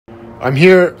I'm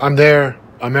here, I'm there,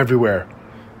 I'm everywhere.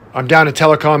 I'm down at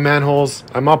telecom manholes,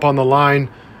 I'm up on the line,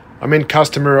 I'm in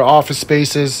customer office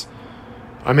spaces,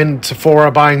 I'm in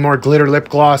Sephora buying more glitter lip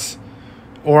gloss,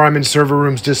 or I'm in server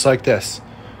rooms just like this.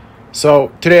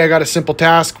 So today I got a simple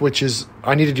task, which is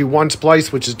I need to do one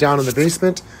splice, which is down in the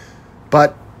basement.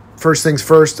 But first things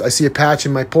first, I see a patch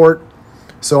in my port.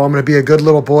 So I'm going to be a good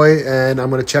little boy and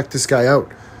I'm going to check this guy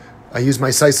out. I use my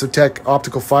Sysotek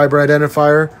optical fiber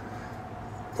identifier,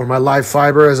 or my live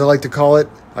fiber as I like to call it.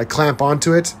 I clamp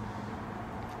onto it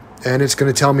and it's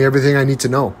going to tell me everything I need to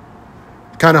know.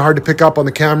 Kind of hard to pick up on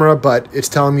the camera, but it's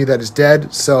telling me that it's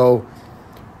dead. So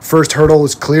first hurdle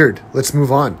is cleared. Let's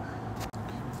move on.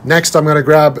 Next, I'm going to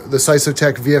grab the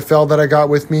Sysotek VFL that I got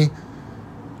with me,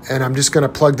 and I'm just going to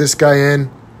plug this guy in,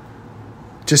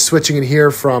 just switching it here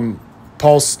from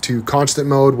pulse to constant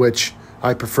mode, which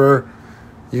I prefer.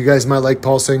 You guys might like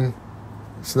pulsing.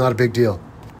 It's not a big deal.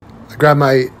 I grab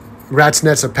my rat's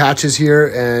nets of patches here,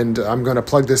 and I'm going to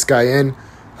plug this guy in.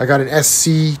 I got an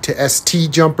SC to ST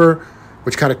jumper,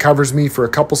 which kind of covers me for a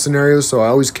couple scenarios, so I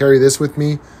always carry this with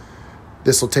me.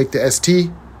 This will take the ST.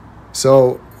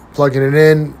 So plugging it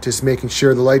in, just making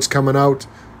sure the light's coming out.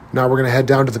 Now we're going to head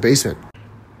down to the basement.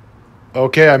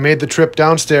 Okay, I made the trip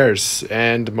downstairs,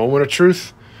 and moment of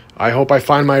truth. I hope I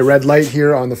find my red light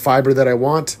here on the fiber that I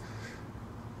want.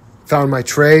 Found my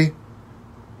tray,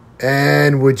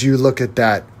 and would you look at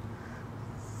that?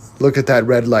 Look at that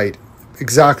red light.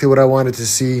 Exactly what I wanted to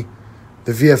see.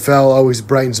 The VFL always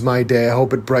brightens my day. I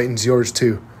hope it brightens yours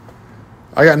too.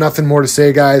 I got nothing more to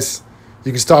say, guys.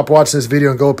 You can stop watching this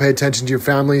video and go pay attention to your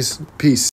families. Peace.